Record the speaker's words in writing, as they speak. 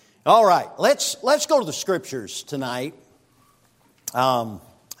All right, let's go to the Scriptures tonight. I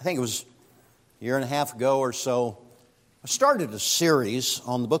think it was a year and a half ago or so, I started a series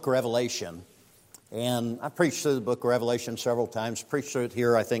on the book of Revelation. And I preached through the book of Revelation several times. Preached through it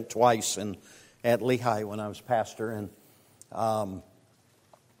here, I think, twice at Lehigh when I was pastor. And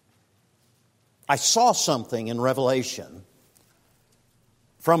I saw something in Revelation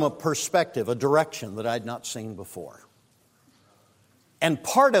from a perspective, a direction that I'd not seen before. And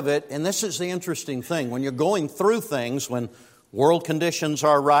part of it, and this is the interesting thing, when you're going through things, when world conditions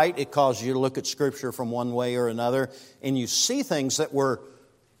are right, it causes you to look at Scripture from one way or another, and you see things that were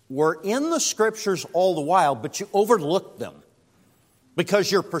in the Scriptures all the while, but you overlooked them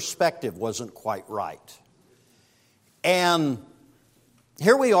because your perspective wasn't quite right. And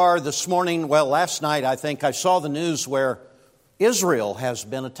here we are this morning, well, last night I think I saw the news where Israel has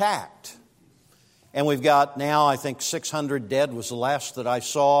been attacked. And we've got now, I think 600 dead was the last that I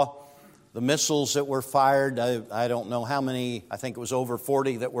saw. The missiles that were fired, I don't know how many, I think it was over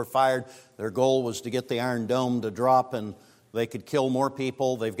 40 that were fired. Their goal was to get the Iron Dome to drop and they could kill more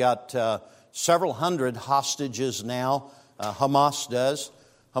people. They've got several hundred hostages now. Hamas does.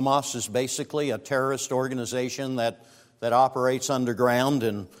 Hamas is basically a terrorist organization that operates underground.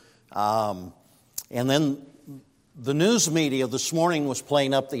 And then the news media this morning was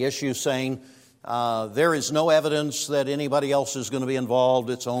playing up the issue saying, there is no evidence that anybody else is going to be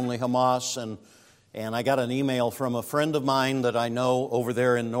involved. It's only Hamas. And I got an email from a friend of mine that I know over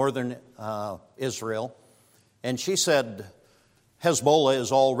there in northern Israel. And she said Hezbollah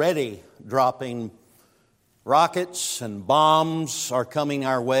is already dropping rockets and bombs are coming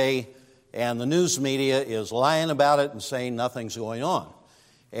our way. And the news media is lying about it and saying nothing's going on.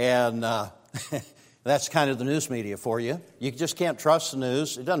 And that's kind of the news media for you. You just can't trust the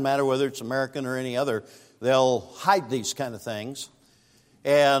news. It doesn't matter whether it's American or any other. They'll hide these kind of things.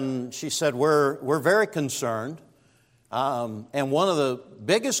 And she said, we're very concerned. And one of the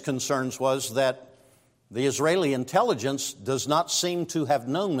biggest concerns was that the Israeli intelligence does not seem to have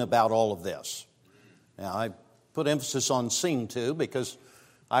known about all of this. Now, I put emphasis on seem to because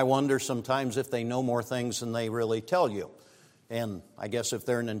I wonder sometimes if they know more things than they really tell you. And I guess if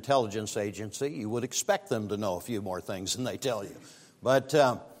they're an intelligence agency, you would expect them to know a few more things than they tell you. But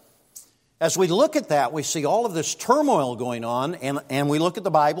as we look at that, we see all of this turmoil going on, and we look at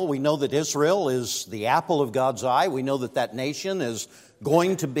the Bible. We know that Israel is the apple of God's eye. We know that that nation is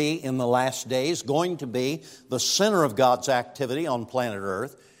going to be, in the last days, going to be the center of God's activity on planet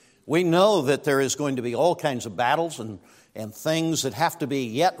Earth. We know that there is going to be all kinds of battles and things that have to be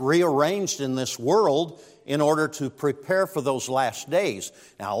yet rearranged in this world in order to prepare for those last days.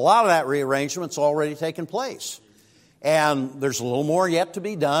 Now, a lot of that rearrangement's already taken place. And there's a little more yet to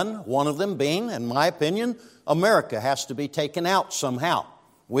be done, one of them being, in my opinion, America has to be taken out somehow.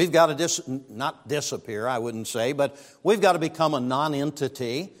 We've got to not disappear, I wouldn't say, but we've got to become a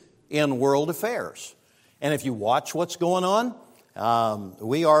non-entity in world affairs. And if you watch what's going on,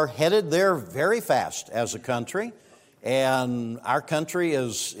 we are headed there very fast as a country. And our country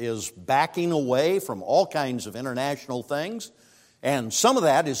is backing away from all kinds of international things. And some of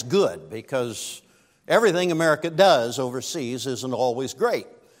that is good because everything America does overseas isn't always great.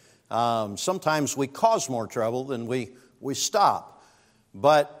 Sometimes we cause more trouble than we stop.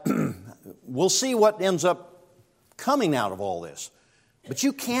 But we'll see what ends up coming out of all this. But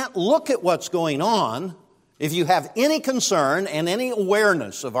you can't look at what's going on if you have any concern and any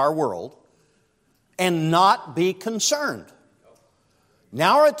awareness of our world and not be concerned.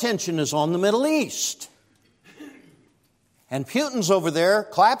 Now our attention is on the Middle East. And Putin's over there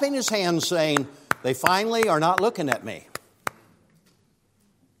clapping his hands saying, they finally are not looking at me.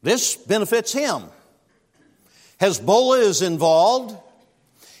 This benefits him. Hezbollah is involved.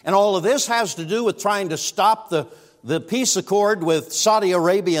 And all of this has to do with trying to stop the peace accord with Saudi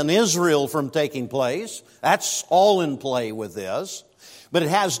Arabia and Israel from taking place. That's all in play with this. But it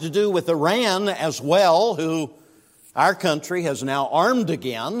has to do with Iran as well, who our country has now armed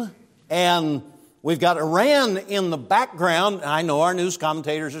again. And we've got Iran in the background. I know our news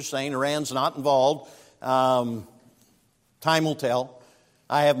commentators are saying Iran's not involved. Time will tell.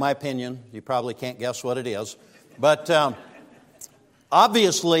 I have my opinion. You probably can't guess what it is. But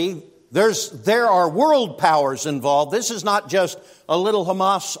obviously, there are world powers involved. This is not just a little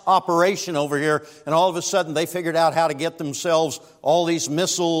Hamas operation over here, and all of a sudden they figured out how to get themselves all these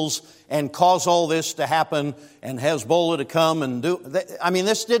missiles and cause all this to happen and Hezbollah to come and do. I mean,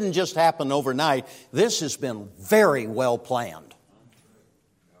 this didn't just happen overnight. This has been very well planned.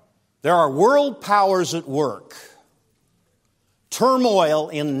 There are world powers at work, turmoil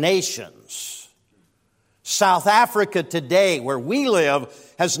in nations, South Africa today, where we live,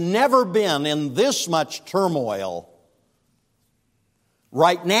 has never been in this much turmoil.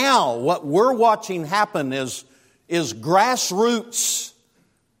 Right now, what we're watching happen is grassroots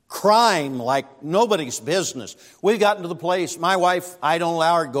crime like nobody's business. We've gotten to the place, my wife, I don't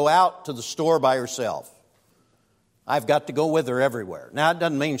allow her to go out to the store by herself. I've got to go with her everywhere. Now, it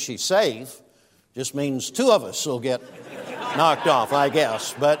doesn't mean she's safe. It just means two of us will get knocked off, I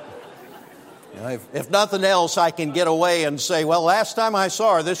guess. But if nothing else, I can get away and say, well, last time I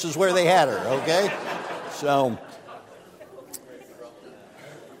saw her, this is where they had her, okay? So,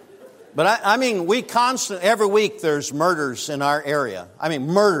 but I mean, every week there's murders in our area.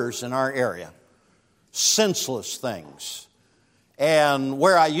 Murders in our area. Senseless things. And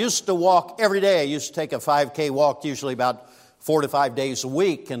where I used to walk every day, I used to take a 5K walk, usually about 4 to 5 days a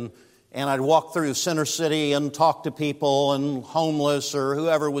week, and I'd walk through Center City and talk to people and homeless or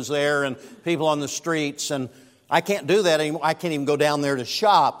whoever was there and people on the streets. And I can't do that anymore. I can't even go down there to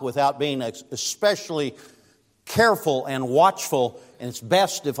shop without being especially careful and watchful. And it's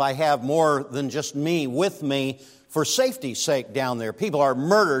best if I have more than just me with me for safety's sake down there. People are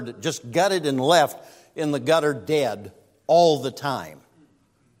murdered, just gutted and left in the gutter dead all the time.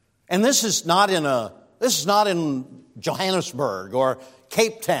 And this is not in Johannesburg or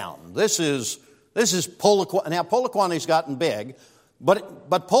Cape Town. This is Polokwane. Now, Polokwane's gotten big, but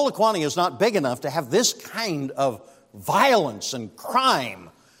Polokwane is not big enough to have this kind of violence and crime.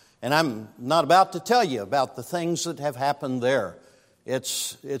 And I'm not about to tell you about the things that have happened there.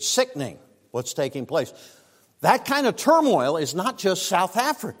 It's sickening what's taking place. That kind of turmoil is not just South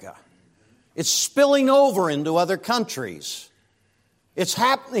Africa. It's spilling over into other countries. It's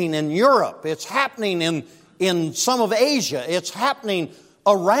happening in Europe. It's happening in some of Asia. It's happening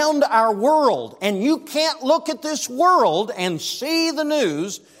around our world. And you can't look at this world and see the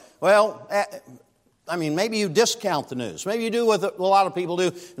news. Well, maybe you discount the news. Maybe you do what a lot of people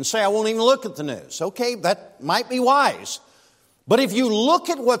do and say, I won't even look at the news. Okay, that might be wise. But if you look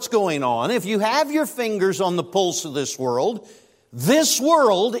at what's going on, if you have your fingers on the pulse of this world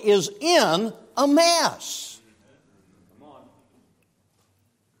is in a mess.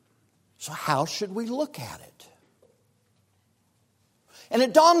 So how should we look at it? And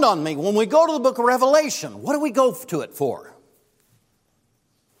it dawned on me, when we go to the book of Revelation, what do we go to it for?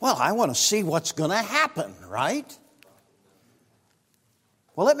 Well, I want to see what's going to happen, right?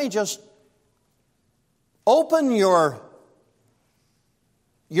 Well, let me just open your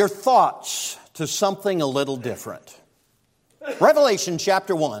thoughts to something a little different. Revelation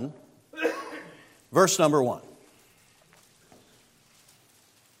chapter 1, verse number 1.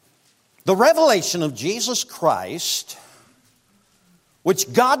 The revelation of Jesus Christ,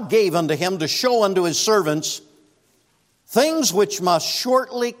 which God gave unto him to show unto his servants things which must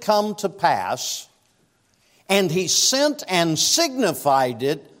shortly come to pass, and he sent and signified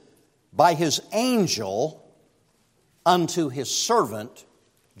it by his angel unto his servant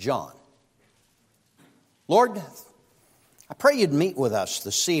John. Lord, I pray you'd meet with us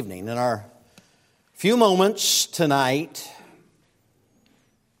this evening in our few moments tonight,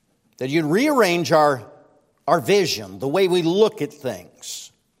 that you'd rearrange our vision, the way we look at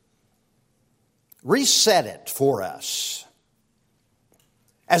things. Reset it for us.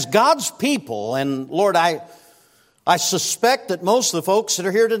 As God's people, and Lord, I suspect that most of the folks that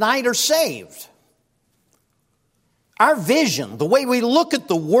are here tonight are saved. Our vision, the way we look at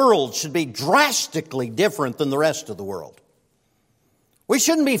the world, should be drastically different than the rest of the world. We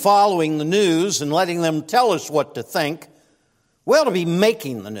shouldn't be following the news and letting them tell us what to think. We ought to be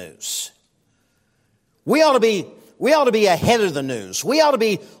making the news. We ought to be ahead of the news. We ought to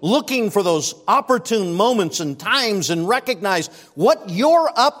be looking for those opportune moments and times and recognize what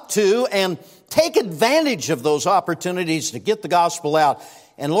you're up to and take advantage of those opportunities to get the gospel out.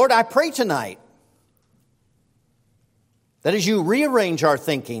 And Lord, I pray tonight that as you rearrange our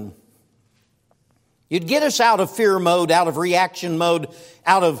thinking, you'd get us out of fear mode, out of reaction mode,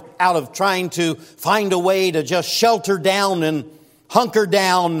 out of trying to find a way to just shelter down and hunker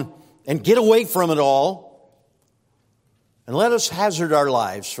down and get away from it all. And let us hazard our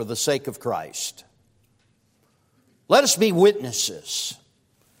lives for the sake of Christ. Let us be witnesses.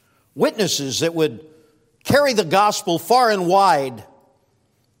 Witnesses that would carry the gospel far and wide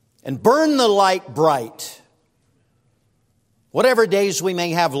and burn the light bright. Whatever days we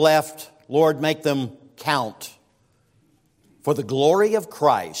may have left, Lord, make them count. For the glory of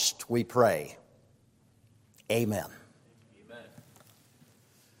Christ, we pray. Amen. Amen.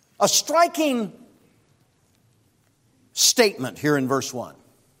 A striking statement here in verse 1.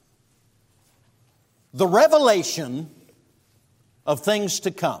 The revelation of things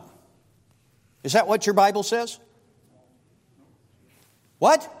to come. Is that what your Bible says?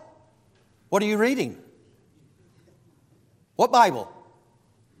 What? What are you reading? What Bible?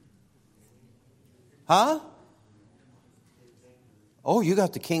 Huh? Oh, you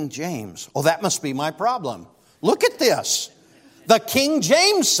got the King James. Oh, that must be my problem. Look at this. The King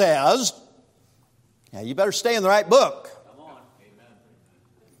James says, now you better stay in the right book.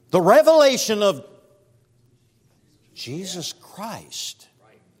 The revelation of Jesus Christ.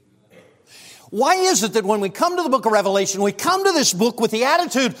 Why is it that when we come to the book of Revelation, we come to this book with the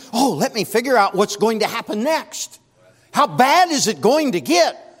attitude, oh, let me figure out what's going to happen next. How bad is it going to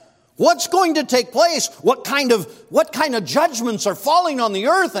get? What's going to take place? What kind of judgments are falling on the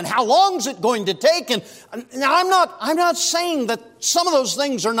earth, and how long is it going to take? And now I'm not saying that some of those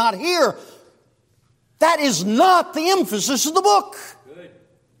things are not here. That is not the emphasis of the book. Good.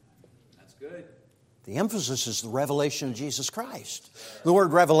 That's good. The emphasis is the revelation of Jesus Christ. The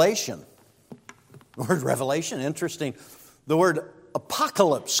word revelation. The word revelation, interesting. The word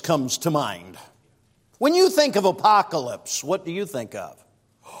apocalypse comes to mind. When you think of apocalypse, what do you think of?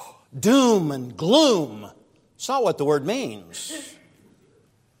 Doom and gloom. It's not what the word means.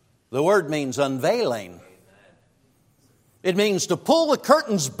 The word means unveiling. It means to pull the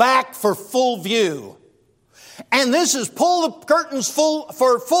curtains back for full view. And this is pull the curtains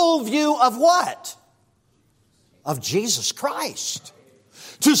for full view of what? Of Jesus Christ.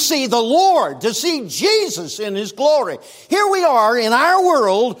 To see the Lord, to see Jesus in His glory. Here we are in our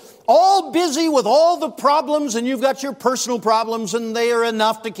world, all busy with all the problems, and you've got your personal problems, and they are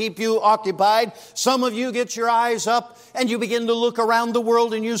enough to keep you occupied. Some of you get your eyes up, and you begin to look around the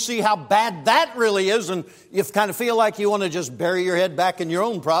world, and you see how bad that really is, and you kind of feel like you want to just bury your head back in your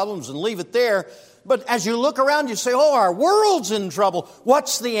own problems and leave it there. But as you look around, you say, oh, our world's in trouble.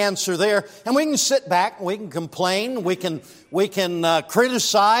 What's the answer there? And we can sit back, and we can complain, we can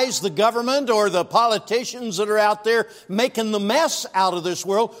criticize the government or the politicians that are out there making the mess out of this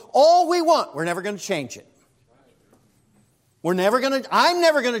world. All we want. We're never going to change it. You're never going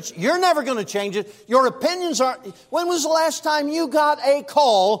to change it. Your opinions are. When was the last time you got a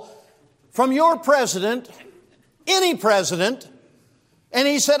call from your president, any president, and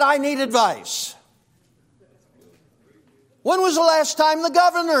he said, I need advice? When was the last time the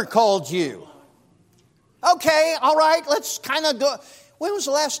governor called you? Okay, all right, let's kind of go. When was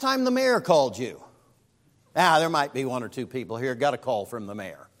the last time the mayor called you? There might be one or two people here got a call from the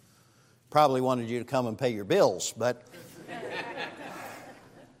mayor. Probably wanted you to come and pay your bills, but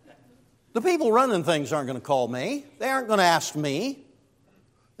the people running things aren't going to call me. They aren't going to ask me.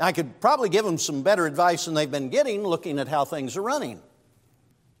 I could probably give them some better advice than they've been getting looking at how things are running.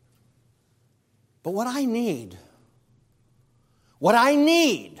 But what I need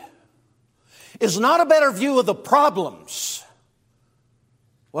is not a better view of the problems.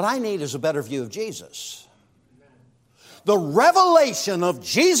 What I need is a better view of Jesus. The revelation of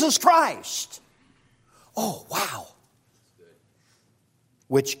Jesus Christ. Oh, wow.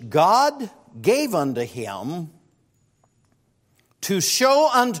 Which God gave unto Him to show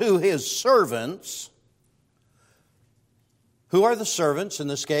unto His servants. Who are the servants in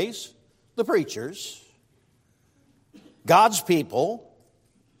this case? The preachers. God's people,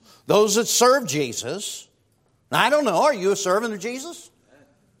 those that serve Jesus. Now, I don't know, are you a servant of Jesus?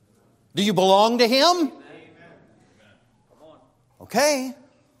 Do you belong to Him? Okay.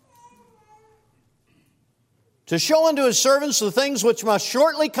 To show unto His servants the things which must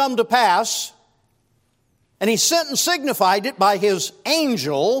shortly come to pass, and He sent and signified it by His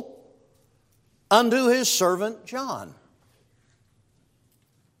angel unto His servant John.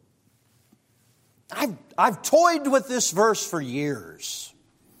 I've toyed with this verse for years.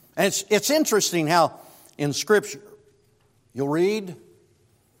 And it's interesting how in Scripture you'll read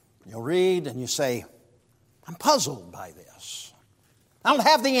and you say, I'm puzzled by this. I don't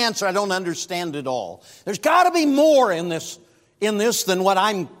have the answer. I don't understand it all. There's got to be more in this than what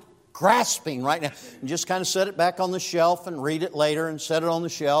I'm grasping right now. And just kind of set it back on the shelf and read it later and set it on the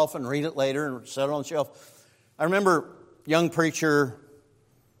shelf and read it later and set it on the shelf. I remember young preacher,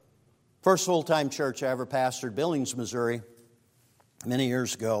 first full-time church I ever pastored, Billings, Missouri, many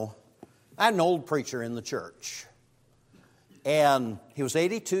years ago. I had an old preacher in the church. And he was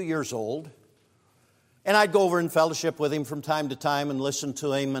 82 years old. And I'd go over and fellowship with him from time to time and listen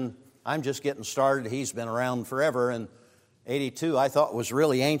to him. And I'm just getting started. He's been around forever. And 82 I thought was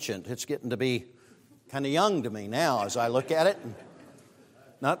really ancient. It's getting to be kind of young to me now as I look at it. And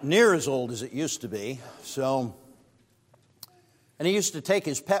not near as old as it used to be. And he used to take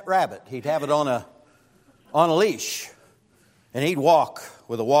his pet rabbit. He'd have it on a leash. And he'd walk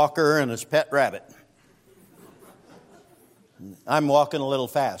with a walker and his pet rabbit. I'm walking a little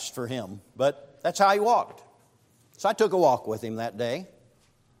fast for him. But that's how he walked. So I took a walk with him that day.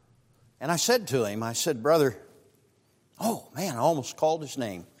 And I said to him, I said, brother, oh man, I almost called his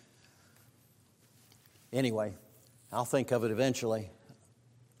name. Anyway, I'll think of it eventually.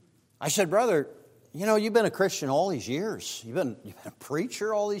 I said, brother, you know, you've been a Christian all these years. You've been a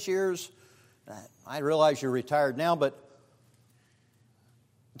preacher all these years. I realize you're retired now, but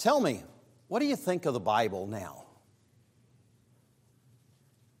tell me, what do you think of the Bible now?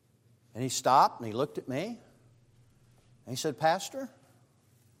 And he stopped and he looked at me. And he said, Pastor,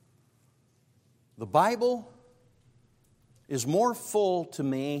 the Bible is more full to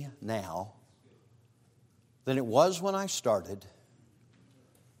me now than it was when I started.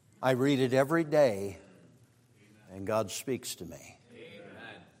 I read it every day, and God speaks to me.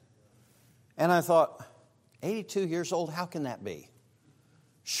 Amen. And I thought, 82 years old, how can that be?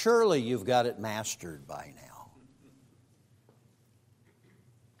 Surely you've got it mastered by now.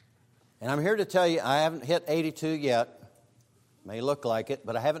 And I'm here to tell you, I haven't hit 82 yet. May look like it,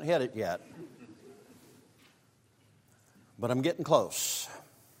 but I haven't hit it yet. But I'm getting close.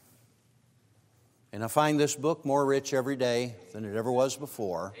 And I find this book more rich every day than it ever was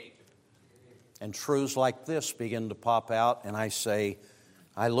before. And truths like this begin to pop out, and I say,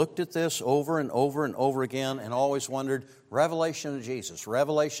 I looked at this over and over and over again and always wondered, revelation of Jesus,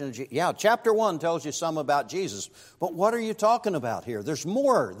 revelation of Jesus. Yeah, chapter 1 tells you some about Jesus, but what are you talking about here? There's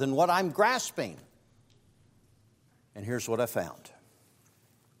more than what I'm grasping. And here's what I found.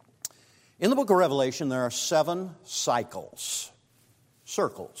 In the book of Revelation, there are 7 cycles,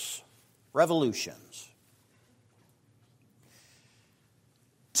 circles, revolutions.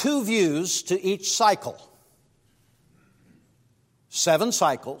 2 views to each cycle. 7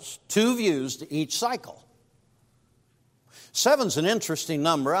 cycles, 2 views to each cycle. 7's an interesting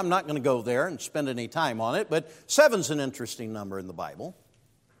number. I'm not going to go there and spend any time on it, but 7's an interesting number in the Bible.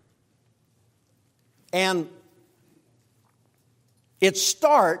 And it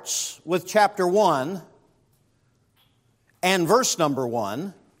starts with chapter 1 and verse number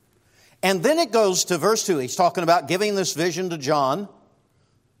 1. And then it goes to verse 2. He's talking about giving this vision to John.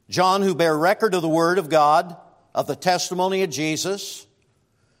 John, who bear record of the Word of God, of the testimony of Jesus.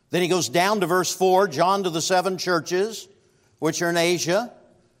 Then he goes down to verse 4, John to the 7 churches, which are in Asia.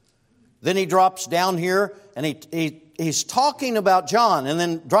 Then he drops down here, and he's talking about John. And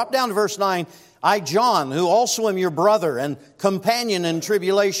then drop down to verse 9. I, John, who also am your brother and companion in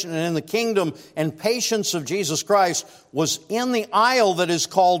tribulation and in the kingdom and patience of Jesus Christ, was in the isle that is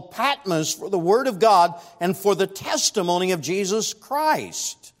called Patmos for the word of God and for the testimony of Jesus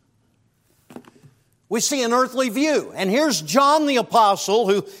Christ. We see an earthly view. And here's John the Apostle,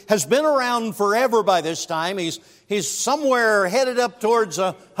 who has been around forever by this time. He's somewhere headed up towards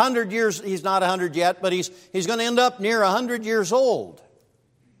 100 years. He's not 100 yet, but he's going to end up near 100 years old.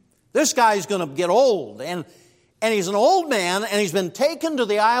 This guy's going to get old. And he's an old man, and he's been taken to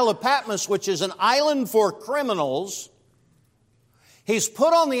the Isle of Patmos, which is an island for criminals. He's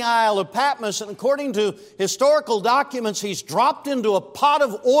put on the Isle of Patmos, and according to historical documents, he's dropped into a pot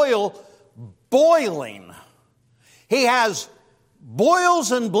of oil boiling. He has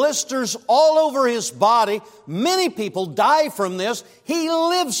boils and blisters all over his body. Many people die from this. He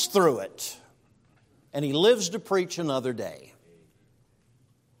lives through it. And he lives to preach another day.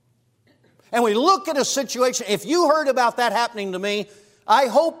 And we look at a situation, if you heard about that happening to me, I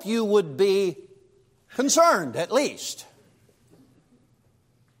hope you would be concerned, at least.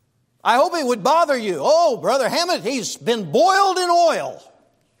 I hope it would bother you. Oh, Brother Hammett, he's been boiled in oil.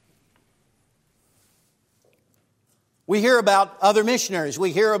 We hear about other missionaries.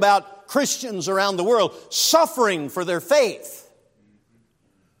 We hear about Christians around the world suffering for their faith.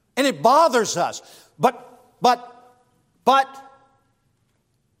 And it bothers us. But,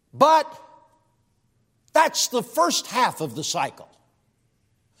 that's the first half of the cycle.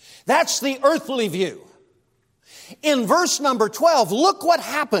 That's the earthly view. In verse number 12, look what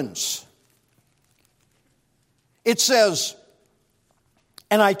happens. It says,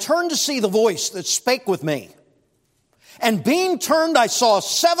 and I turned to see the voice that spake with me. And being turned, I saw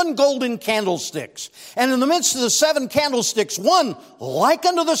 7 golden candlesticks. And in the midst of the 7 candlesticks, one like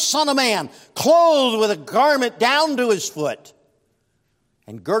unto the Son of Man, clothed with a garment down to his foot,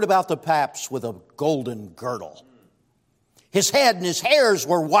 and girt about the paps with a golden girdle. His head and his hairs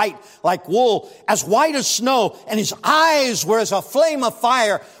were white like wool, as white as snow, and his eyes were as a flame of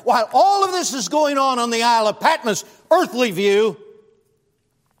fire. While all of this is going on the Isle of Patmos, earthly view,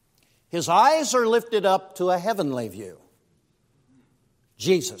 his eyes are lifted up to a heavenly view.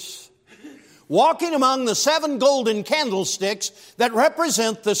 Jesus, walking among the 7 golden candlesticks that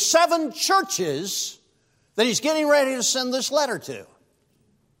represent the 7 churches that he's getting ready to send this letter to.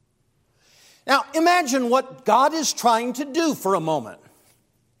 Now, imagine what God is trying to do for a moment.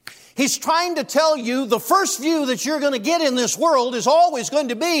 He's trying to tell you the first view that you're going to get in this world is always going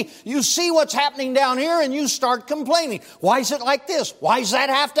to be, you see what's happening down here and you start complaining. Why is it like this? Why does that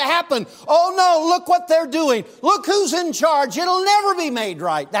have to happen? Oh no, look what they're doing. Look who's in charge. It'll never be made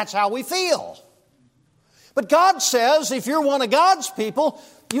right. That's how we feel. But God says, if you're one of God's people,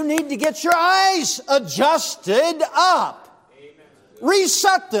 you need to get your eyes adjusted up.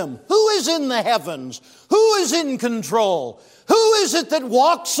 Reset them. Who is in the heavens? Who is in control? Who is it that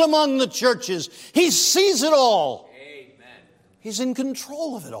walks among the churches? He sees it all. Amen. He's in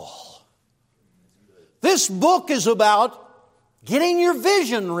control of it all. This book is about getting your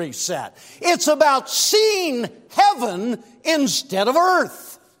vision reset. It's about seeing heaven instead of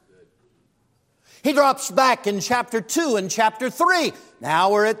earth. He drops back in chapter 2 and chapter 3.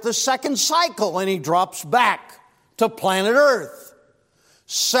 Now we're at the second cycle, and he drops back to planet Earth.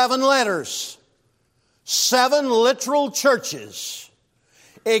 7 letters, 7 literal churches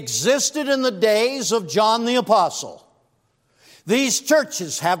existed in the days of John the Apostle. These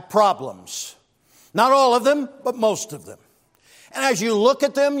churches have problems. Not all of them, but most of them. And as you look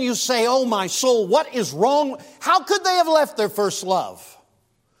at them, you say, oh my soul, what is wrong? How could they have left their first love?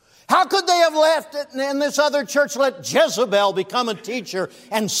 How could they have left it in this other church, let Jezebel become a teacher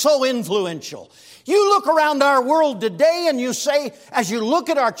and so influential? You look around our world today and you say, as you look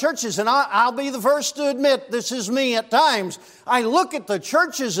at our churches, and I'll be the first to admit this is me at times, I look at the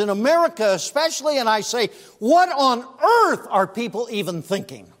churches in America especially and I say, what on earth are people even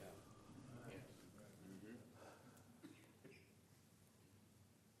thinking?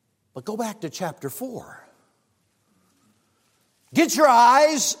 But go back to chapter 4. Get your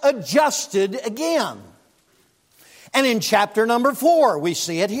eyes adjusted again. And in chapter number 4, we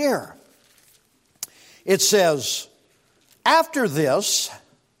see it here. It says, after this,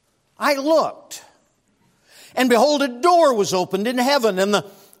 I looked, and behold, a door was opened in heaven, and the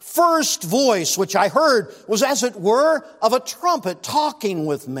first voice which I heard was as it were of a trumpet talking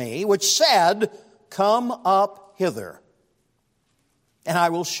with me, which said, come up hither, and I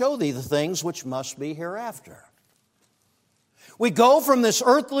will show thee the things which must be hereafter. We go from this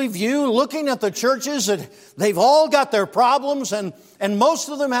earthly view looking at the churches that they've all got their problems and most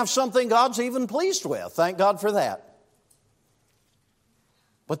of them have something God's even pleased with. Thank God for that.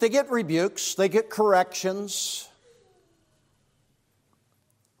 But they get rebukes, they get corrections.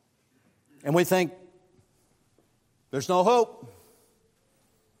 And we think, there's no hope.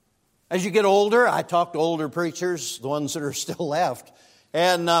 As you get older, I talk to older preachers, the ones that are still left.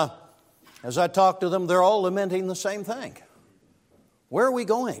 And as I talk to them, they're all lamenting the same thing. Where are we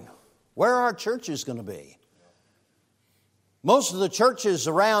going? Where are our churches going to be? Most of the churches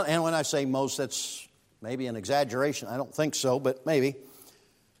around, and when I say most, that's maybe an exaggeration. I don't think so, but maybe.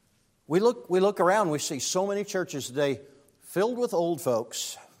 We look around, we see so many churches today filled with old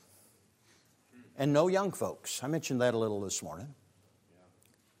folks and no young folks. I mentioned that a little this morning.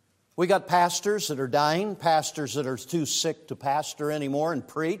 We got pastors that are dying, pastors that are too sick to pastor anymore and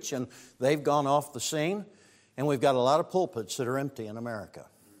preach, and they've gone off the scene. And we've got a lot of pulpits that are empty in America.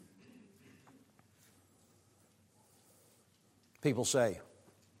 People say,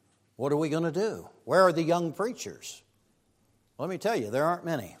 what are we going to do? Where are the young preachers? Let me tell you, there aren't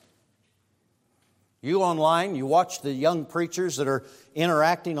many. You online, you watch the young preachers that are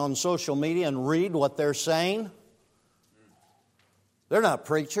interacting on social media and read what they're saying. They're not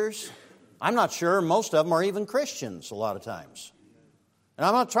preachers. I'm not sure most of them are even Christians a lot of times. And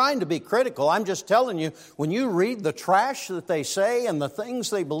I'm not trying to be critical. I'm just telling you, when you read the trash that they say and the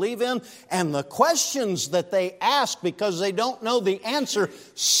things they believe in and the questions that they ask because they don't know the answer,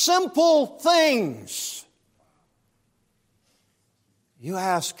 simple things. You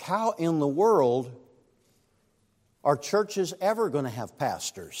ask, how in the world are churches ever going to have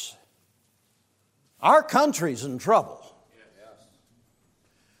pastors? Our country's in trouble.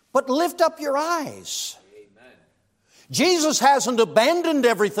 But lift up your eyes. Jesus hasn't abandoned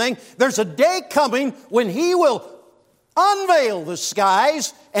everything. There's a day coming when He will unveil the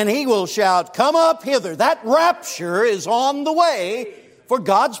skies and He will shout, come up hither. That rapture is on the way for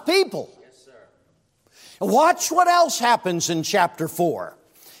God's people. Yes, sir. Watch what else happens in chapter 4.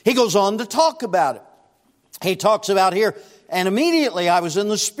 He goes on to talk about it. He talks about here, and immediately I was in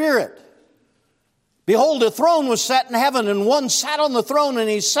the Spirit. Behold, a throne was set in heaven, and one sat on the throne, and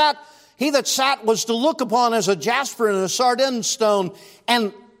He that sat was to look upon as a jasper and a sardine stone,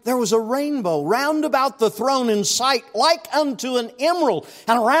 and there was a rainbow round about the throne in sight, like unto an emerald.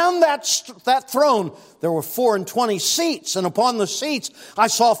 And around that throne there were 24 seats, and upon the seats I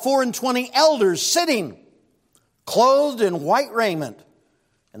saw 24 elders sitting, clothed in white raiment,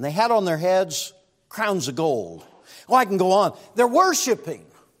 And they had on their heads crowns of gold. Oh, I can go on. They're worshiping.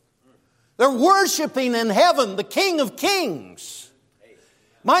 They're worshiping in heaven the King of Kings.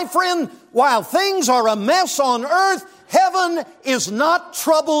 My friend, while things are a mess on earth, heaven is not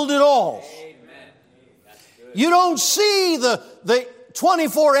troubled at all. You don't see the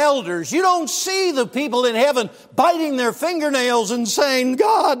 24 elders. You don't see the people in heaven biting their fingernails and saying,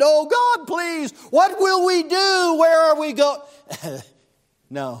 God, oh God, please, what will we do? Where are we going?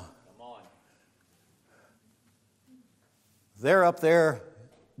 No. They're up there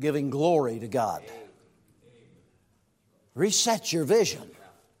giving glory to God. Reset your vision.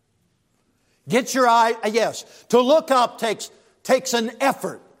 Get your eye, yes, to look up takes an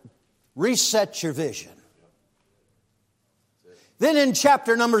effort. Reset your vision. Then in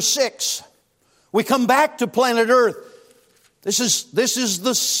chapter number 6, we come back to planet Earth. This is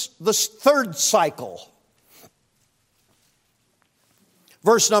the third cycle.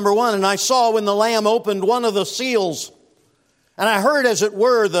 Verse number 1, and I saw when the Lamb opened one of the seals, and I heard, as it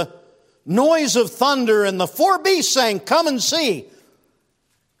were, the noise of thunder, and the 4 beasts saying, Come and see.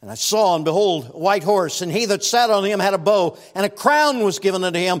 And I saw, and behold, a white horse, and he that sat on him had a bow, and a crown was given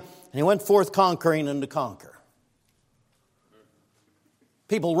unto him, and he went forth conquering and to conquer.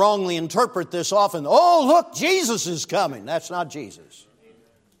 People wrongly interpret this often. Oh, look, Jesus is coming. That's not Jesus.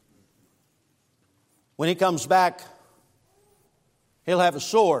 When he comes back, he'll have a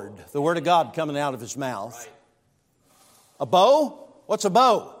sword, the Word of God coming out of his mouth. A bow? What's a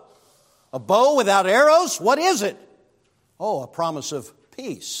bow? A bow without arrows? What is it? Oh, a promise of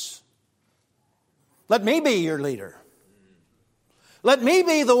peace. Let me be your leader. Let me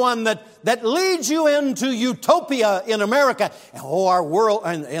be the one that leads you into utopia in America. Oh, our world,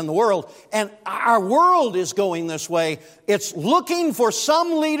 and in the world. And our world is going this way. It's looking for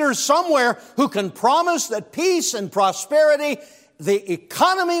some leader somewhere who can promise that peace and prosperity, the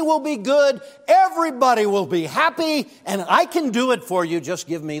economy will be good, everybody will be happy, and I can do it for you. Just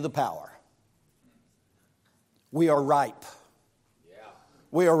give me the power. We are ripe.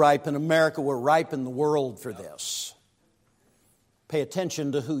 We are ripe in America. We're ripe in the world for this. Pay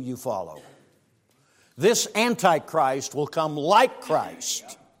attention to who you follow. This Antichrist will come like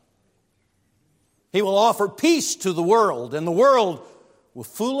Christ. He will offer peace to the world, and the world will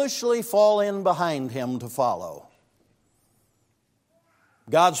foolishly fall in behind him to follow.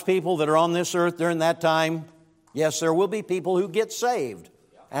 God's people that are on this earth during that time, yes, there will be people who get saved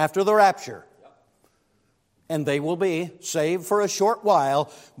after the rapture. And they will be saved for a short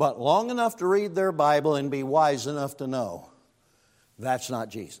while, but long enough to read their Bible and be wise enough to know that's not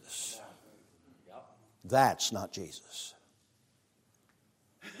Jesus. That's not Jesus.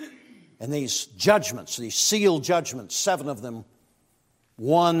 And these judgments, these sealed judgments, 7 of them,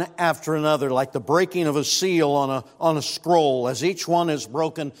 one after another, like the breaking of a seal on a scroll. As each one is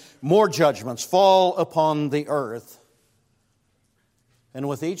broken, more judgments fall upon the earth. And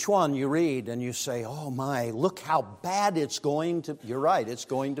with each one you read and you say, oh my, look how bad it's going to... You're right, it's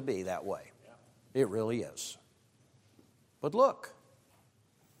going to be that way. It really is. But look.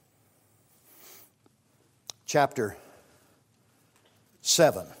 Chapter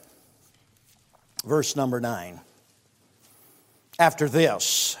 7, verse number 9. After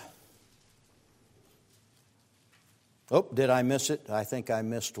this. Oh, did I miss it? I think I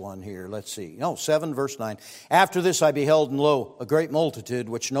missed one here. Let's see. No, 7 verse 9. After this I beheld, and lo, a great multitude,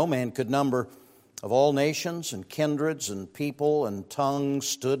 which no man could number, of all nations and kindreds and people and tongues,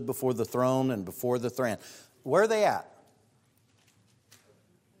 stood before the throne and before the throne. Where are they at?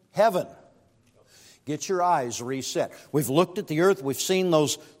 Heaven. Get your eyes reset. We've looked at the earth. We've seen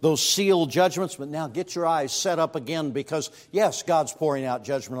those sealed judgments. But now get your eyes set up again because, yes, God's pouring out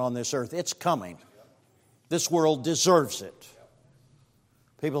judgment on this earth. It's coming. This world deserves it.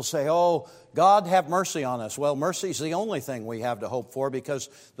 People say, oh, God have mercy on us. Well, mercy is the only thing we have to hope for because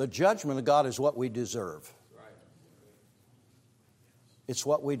the judgment of God is what we deserve. It's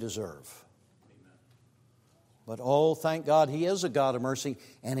what we deserve. But oh, thank God, He is a God of mercy.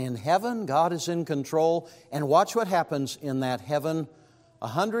 And in heaven, God is in control. And watch what happens in that heaven.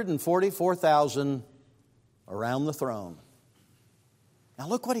 144,000 around the throne. Now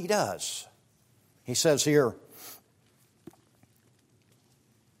look what He does. He says here,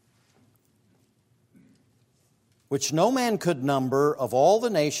 which no man could number, of all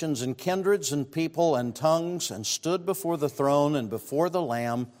the nations and kindreds and people and tongues, and stood before the throne and before the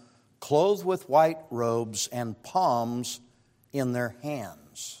Lamb, clothed with white robes and palms in their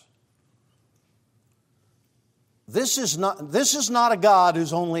hands. This is not a God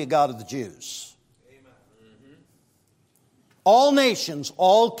who's only a God of the Jews. Amen. All nations,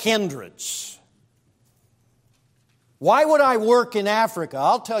 all kindreds. Why would I work in Africa?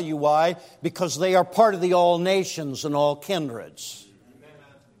 I'll tell you why. Because they are part of the all nations and all kindreds.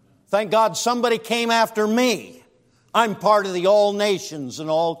 Thank God somebody came after me. I'm part of the all nations and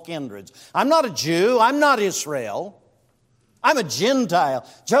all kindreds. I'm not a Jew. I'm not Israel. I'm a Gentile.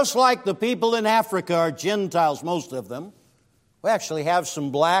 Just like the people in Africa are Gentiles, most of them. We actually have some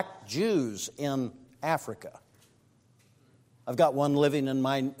black Jews in Africa. I've got one living in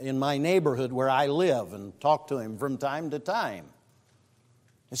my neighborhood where I live and talk to him from time to time.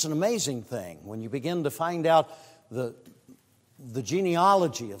 It's an amazing thing when you begin to find out the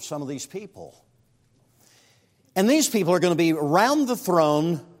genealogy of some of these people. And these people are going to be around the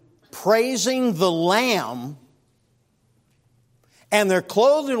throne praising the Lamb, and they're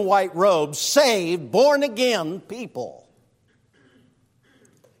clothed in white robes, saved, born again people.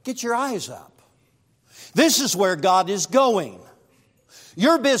 Get your eyes up. This is where God is going.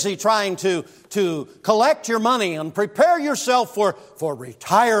 You're busy trying to collect your money and prepare yourself for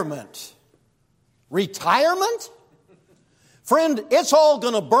retirement. Retirement? Friend, it's all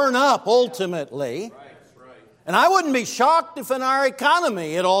going to burn up ultimately. And I wouldn't be shocked if in our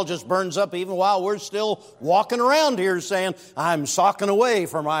economy it all just burns up even while we're still walking around here saying, I'm socking away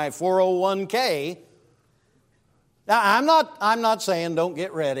for my 401k. Now, I'm not saying don't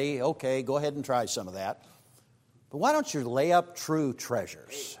get ready. Okay, go ahead and try some of that. But why don't you lay up true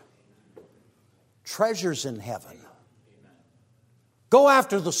treasures? Treasures in heaven. Go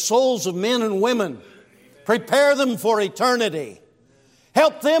after the souls of men and women. Prepare them for eternity.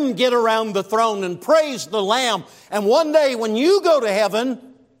 Help them get around the throne and praise the Lamb. And one day when you go to heaven,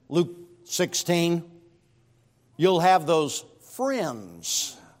 Luke 16, you'll have those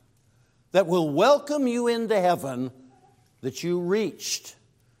friends that will welcome you into heaven that you reached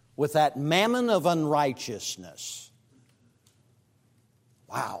with that mammon of unrighteousness.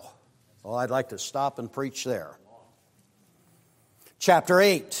 Wow. Well, I'd like to stop and preach there. Chapter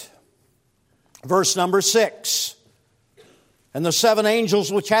 8, verse number 6. And the 7 angels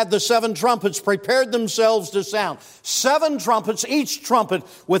which had the 7 trumpets prepared themselves to sound. 7 trumpets, each trumpet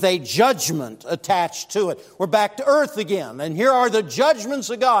with a judgment attached to it. We're back to earth again. And here are the judgments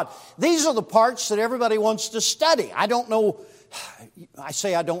of God. These are the parts that everybody wants to study. I don't know. I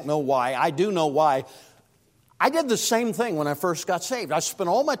say I don't know why. I do know why. I did the same thing when I first got saved. I spent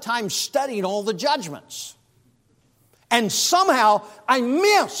all my time studying all the judgments. And somehow I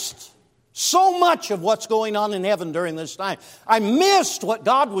missed so much of what's going on in heaven during this time. I missed what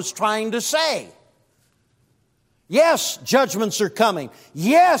God was trying to say. Yes, judgments are coming.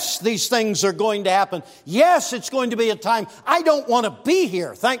 Yes, these things are going to happen. Yes, it's going to be a time I don't want to be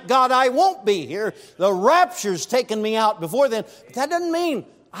here. Thank God I won't be here. The rapture's taken me out before then. But that doesn't mean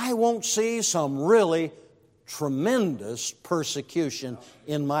I won't see some really tremendous persecution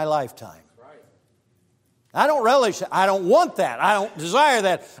in my lifetime. I don't relish it. I don't want that. I don't desire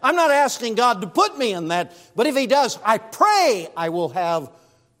that. I'm not asking God to put me in that. But if He does, I pray I will have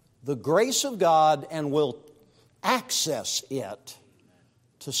the grace of God and will access it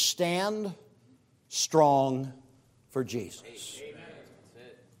to stand strong for Jesus.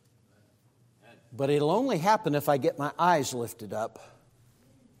 But it'll only happen if I get my eyes lifted up.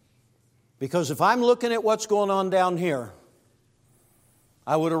 Because if I'm looking at what's going on down here,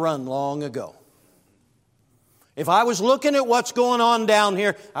 I would have run long ago. If I was looking at what's going on down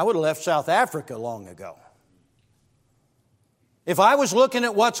here, I would have left South Africa long ago. If I was looking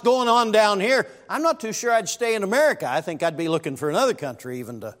at what's going on down here, I'm not too sure I'd stay in America. I think I'd be looking for another country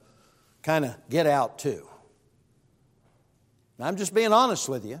even to kind of get out to. I'm just being honest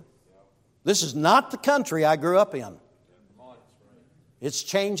with you. This is not the country I grew up in. It's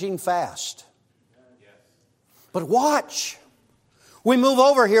changing fast. But watch. We move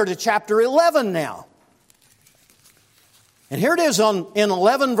over here to chapter 11 now. And here it is in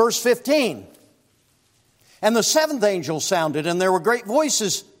 11 verse 15. And the 7th angel sounded, and there were great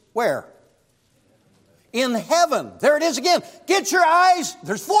voices. Where? In heaven. There it is again. Get your eyes.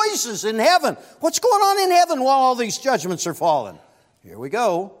 There's voices in heaven. What's going on in heaven while all these judgments are falling? Here we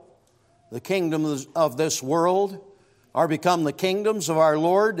go. The kingdoms of this world are become the kingdoms of our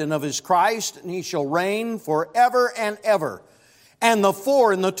Lord and of His Christ, and He shall reign forever and ever. And the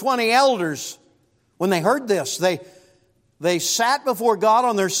 4 and the 20 elders, when they heard this, they sat before God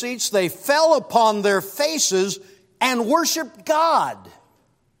on their seats. They fell upon their faces and worshiped God.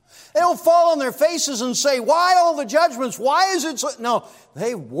 They don't fall on their faces and say, why all the judgments? Why is it so? No,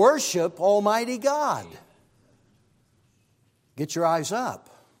 they worship Almighty God. Get your eyes up.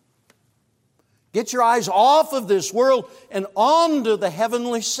 Get your eyes off of this world and onto the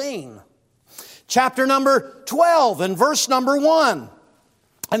heavenly scene. Chapter number 12 and verse number 1.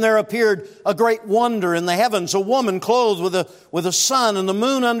 And there appeared a great wonder in the heavens, a woman clothed with a sun and the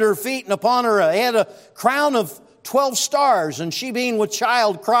moon under her feet, and upon her head a crown of 12 stars. And she, being with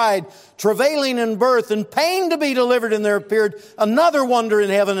child, cried, travailing in birth and pain to be delivered. And there appeared another wonder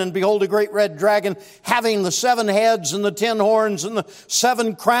in heaven, and behold, a great red dragon, having the 7 heads and the 10 horns and the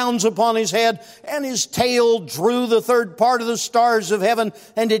 7 crowns upon his head. And his tail drew the 3rd part of the stars of heaven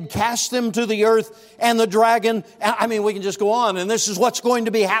and did cast them to the earth. And the dragon, I mean, we can just go on. And this is what's going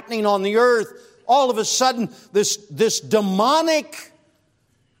to be happening on the earth. All of a sudden, this demonic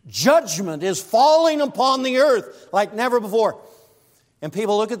judgment is falling upon the earth like never before. And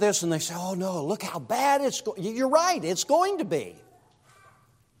people look at this and they say, oh no, look how bad it's going. You're right, it's going to be.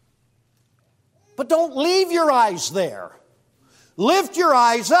 But don't leave your eyes there. Lift your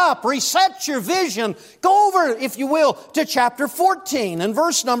eyes up, reset your vision. Go over, if you will, to chapter 14 and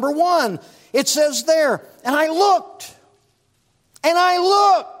verse number 1. It says there, and I looked.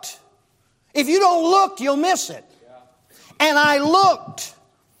 If you don't look, you'll miss it. And I looked.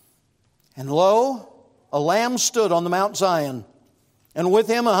 And lo, a lamb stood on the Mount Zion, and with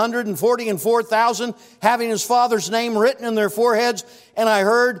him 144,000, having his Father's name written in their foreheads. And I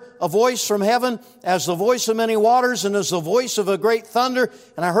heard a voice from heaven, as the voice of many waters, and as the voice of a great thunder.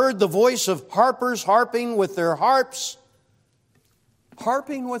 And I heard the voice of harpers harping with their harps.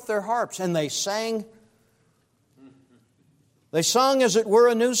 And they sang. They sung, as it were,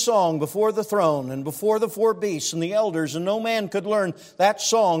 a new song before the throne and before the 4 beasts and the elders, and no man could learn that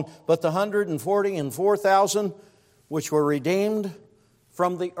song but the 144,000 which were redeemed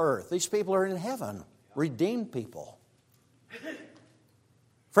from the earth. These people are in heaven, redeemed people.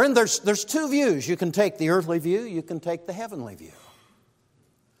 Friend, there's 2 views. You can take the earthly view, you can take the heavenly view.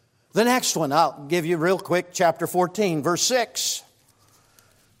 The next one, I'll give you real quick, chapter 14, verse 6.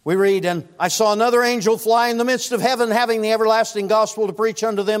 We read, and I saw another angel fly in the midst of heaven, having the everlasting gospel to preach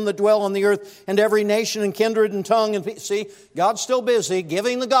unto them that dwell on the earth, and every nation and kindred and tongue. And see, God's still busy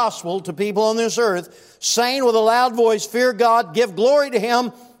giving the gospel to people on this earth, saying with a loud voice, fear God, give glory to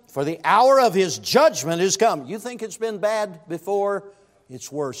Him, for the hour of His judgment is come. You think it's been bad before?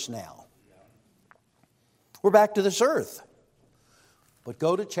 It's worse now. We're back to this earth. But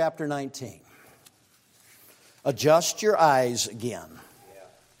go to chapter 19. Adjust your eyes again.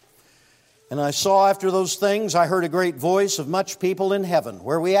 And I saw after those things, I heard a great voice of much people in heaven.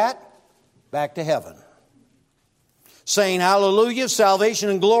 Where are we at? Back to heaven. Saying, hallelujah, salvation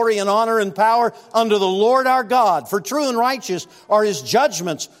and glory and honor and power unto the Lord our God. For true and righteous are His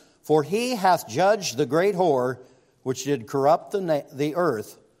judgments. For He hath judged the great whore, which did corrupt the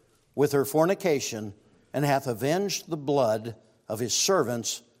earth with her fornication, and hath avenged the blood of His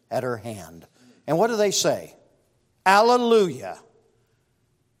servants at her hand. And what do they say? Hallelujah.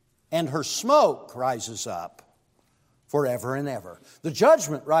 And her smoke rises up forever and ever. The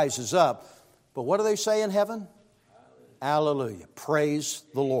judgment rises up. But what do they say in heaven? Hallelujah. Praise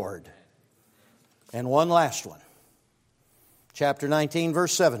the Lord. And one last one. Chapter 19,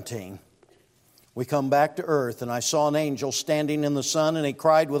 verse 17. We come back to earth, and I saw an angel standing in the sun, and he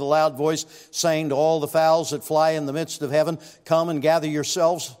cried with a loud voice, saying to all the fowls that fly in the midst of heaven, come and gather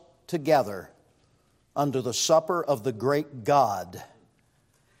yourselves together unto the supper of the great God,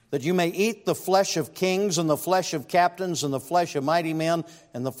 that you may eat the flesh of kings, and the flesh of captains, and the flesh of mighty men,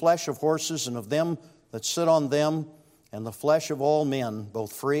 and the flesh of horses, and of them that sit on them, and the flesh of all men,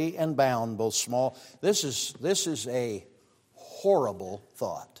 both free and bound, both small. This is a horrible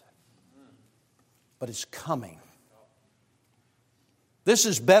thought, but it's coming. This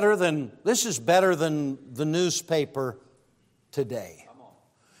is better than the newspaper today.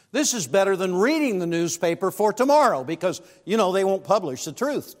 This is better than reading the newspaper for tomorrow, because, they won't publish the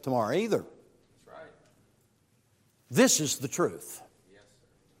truth tomorrow either. That's right. This is the truth. Yes,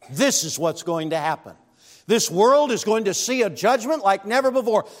 sir. This is what's going to happen. This world is going to see a judgment like never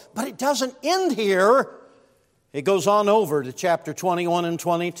before. But it doesn't end here. It goes on over to chapter 21 and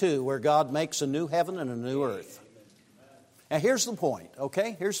 22, where God makes a new heaven and a new earth. Now here's the point,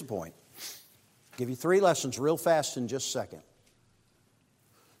 okay? Here's the point. I'll give you 3 lessons real fast in just a second.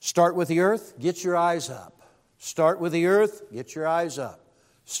 Start with the earth, get your eyes up. Start with the earth, get your eyes up.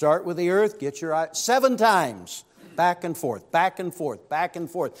 Start with the earth, get your eyes... 7 times. Back and forth, back and forth, back and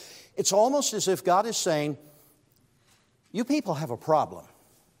forth. It's almost as if God is saying, you people have a problem.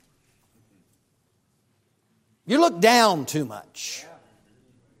 You look down too much.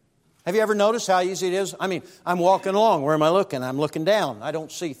 Have you ever noticed how easy it is? I'm walking along. Where am I looking? I'm looking down. I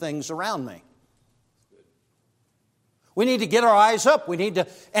don't see things around me. We need to get our eyes up. We need to,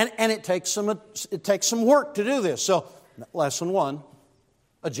 and it takes some work to do this. So, lesson 1,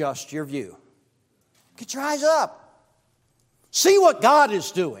 adjust your view. Get your eyes up. See what God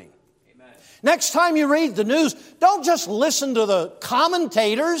is doing. Amen. Next time you read the news, don't just listen to the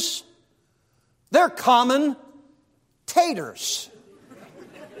commentators. They're common taters.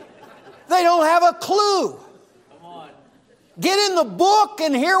 They don't have a clue. Come on. Get in the book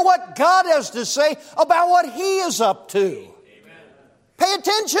and hear what God has to say about what He is up to. Amen. Pay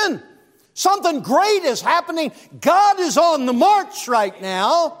attention. Something great is happening. God is on the march right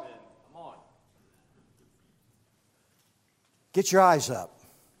now. Come on. Get your eyes up.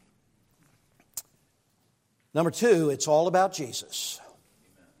 Number 2, it's all about Jesus.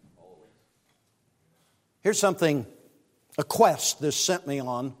 Here's something, a quest this sent me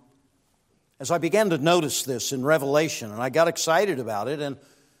on as I began to notice this in Revelation, and I got excited about it, and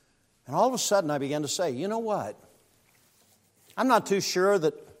all of a sudden I began to say, you know what? I'm not too sure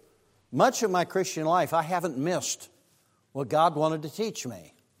that much of my Christian life I haven't missed what God wanted to teach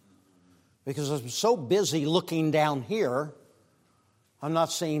me. Because I'm so busy looking down here, I'm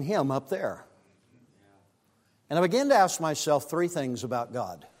not seeing Him up there. And I began to ask myself 3 things about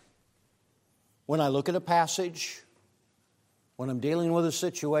God. When I look at a passage, when I'm dealing with a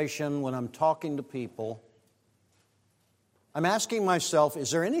situation, when I'm talking to people, I'm asking myself,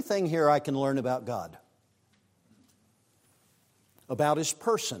 is there anything here I can learn about God? About His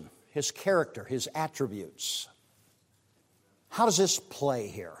person, His character, His attributes. How does this play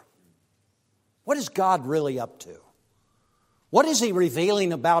here? What is God really up to? What is He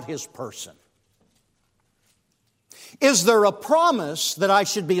revealing about His person? Is there a promise that I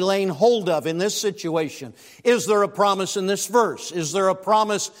should be laying hold of in this situation? Is there a promise in this verse? Is there a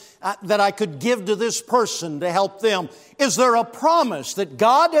promise that I could give to this person to help them? Is there a promise that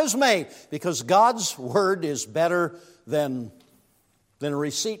God has made? Because God's word is better than a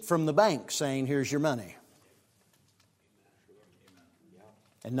receipt from the bank saying, here's your money.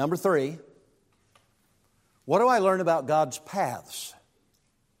 And number 3, what do I learn about God's paths?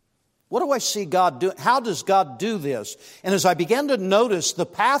 What do I see God do? How does God do this? And as I began to notice the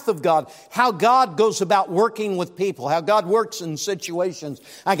path of God, how God goes about working with people, how God works in situations,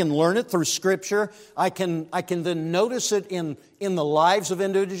 I can learn it through Scripture. I can then notice it in the lives of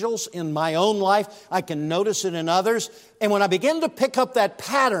individuals, in my own life. I can notice it in others. And when I begin to pick up that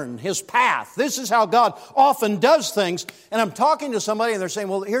pattern, His path, this is how God often does things. And I'm talking to somebody and they're saying,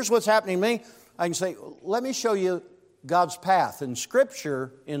 well, here's what's happening to me. I can say, let me show you God's path in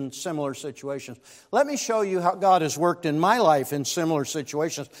Scripture in similar situations. Let me show you how God has worked in my life in similar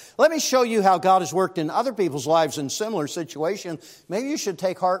situations. Let me show you how God has worked in other people's lives in similar situations. Maybe you should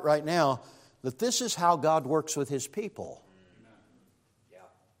take heart right now that this is how God works with His people.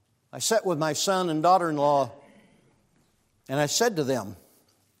 I sat with my son and daughter-in-law and I said to them,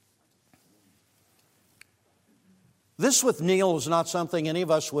 this with Neil was not something any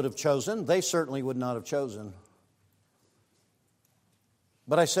of us would have chosen. They certainly would not have chosen.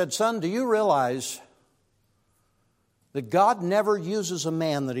 But I said, son, do you realize that God never uses a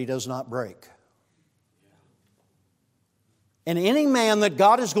man that He does not break? And any man that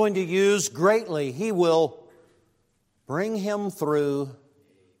God is going to use greatly, He will bring him through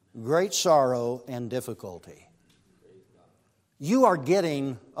great sorrow and difficulty. You are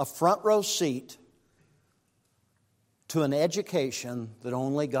getting a front row seat to an education that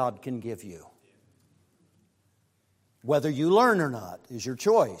only God can give you. Whether you learn or not is your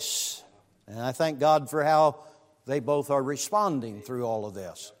choice. And I thank God for how they both are responding through all of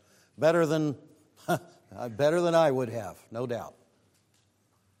this. Better than I would have, no doubt.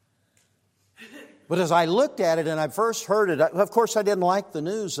 But as I looked at it and I first heard it, of course I didn't like the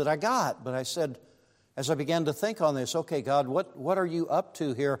news that I got. But I said, as I began to think on this, okay, God, what are you up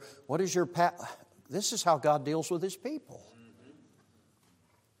to here? What is your path? This is how God deals with His people.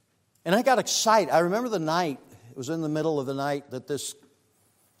 And I got excited. I remember the night. It was in the middle of the night that this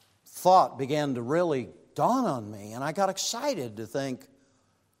thought began to really dawn on me. And I got excited to think,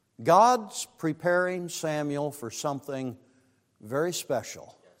 God's preparing Samuel for something very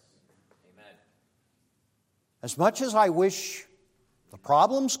special. Amen. As much as I wish the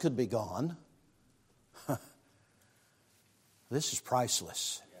problems could be gone, this is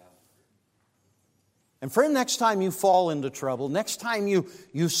priceless. And friend, next time you fall into trouble, next time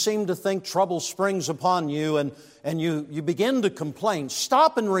you seem to think trouble springs upon you and you begin to complain,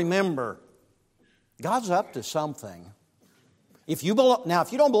 stop and remember, God's up to something. If you don't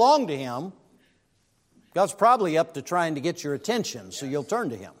belong to Him, God's probably up to trying to get your attention, so you'll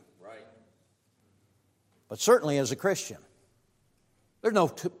turn to Him. Right. But certainly as a Christian, there's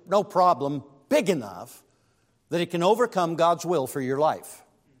no problem big enough that it can overcome God's will for your life.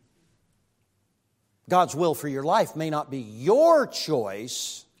 God's will for your life may not be your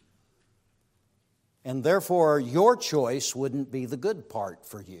choice, And therefore, your choice wouldn't be the good part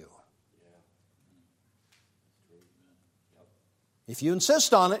for you. If you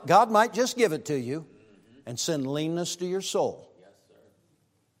insist on it, God might just give it to you and send leanness to your soul.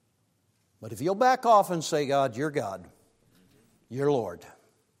 But if you'll back off and say, God, you're God, you're Lord.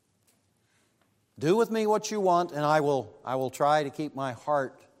 Do with me what you want, and I will try to keep my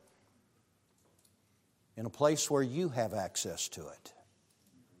heart in a place where you have access to it.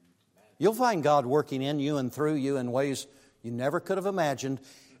 You'll find God working in you and through you in ways you never could have imagined,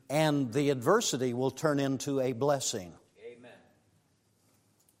 and the adversity will turn into a blessing. Amen.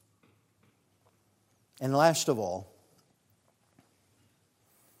 And last of all,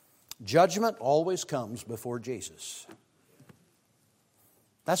 judgment always comes before Jesus.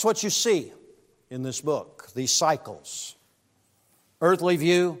 That's what you see in this book, these cycles. Earthly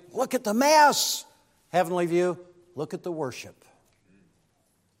view, look at the mess. Heavenly view, look at the worship.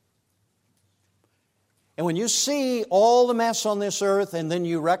 And when you see all the mess on this earth and then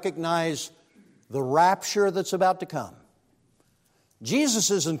you recognize the rapture that's about to come, Jesus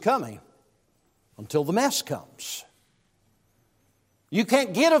isn't coming until the mess comes. You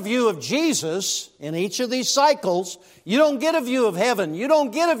can't get a view of Jesus in each of these cycles. You don't get a view of heaven. You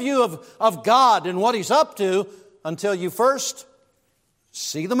don't get a view of God and what He's up to until you first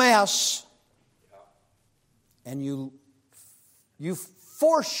see the mess and you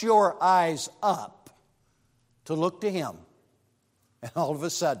force your eyes up to look to Him. And all of a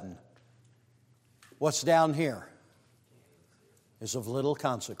sudden, what's down here is of little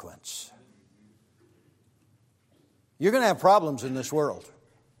consequence. You're going to have problems in this world.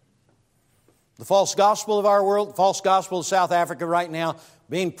 The false gospel of our world, the false gospel of South Africa right now,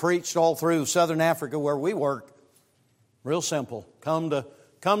 being preached all through Southern Africa where we work. Real simple. Come to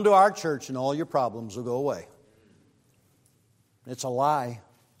our church and all your problems will go away. It's a lie.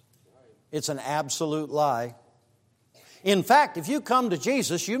 It's an absolute lie. In fact, if you come to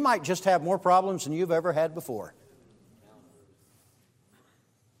Jesus, you might just have more problems than you've ever had before.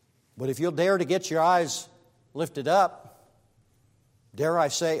 But if you'll dare to get your eyes lifted up, dare I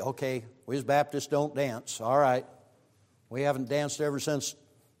say, okay, we as Baptists don't dance. All right. We haven't danced ever since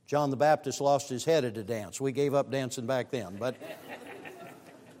John the Baptist lost his head at a dance. We gave up dancing back then. But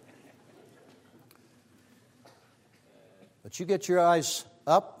you get your eyes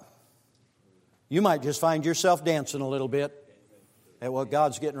up, you might just find yourself dancing a little bit at what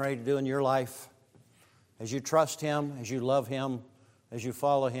God's getting ready to do in your life. As you trust Him, as you love Him, as you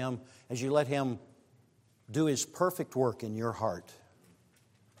follow Him, as you let Him do His perfect work in your heart.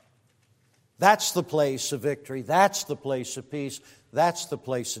 That's the place of victory. That's the place of peace. That's the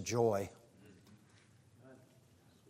place of joy.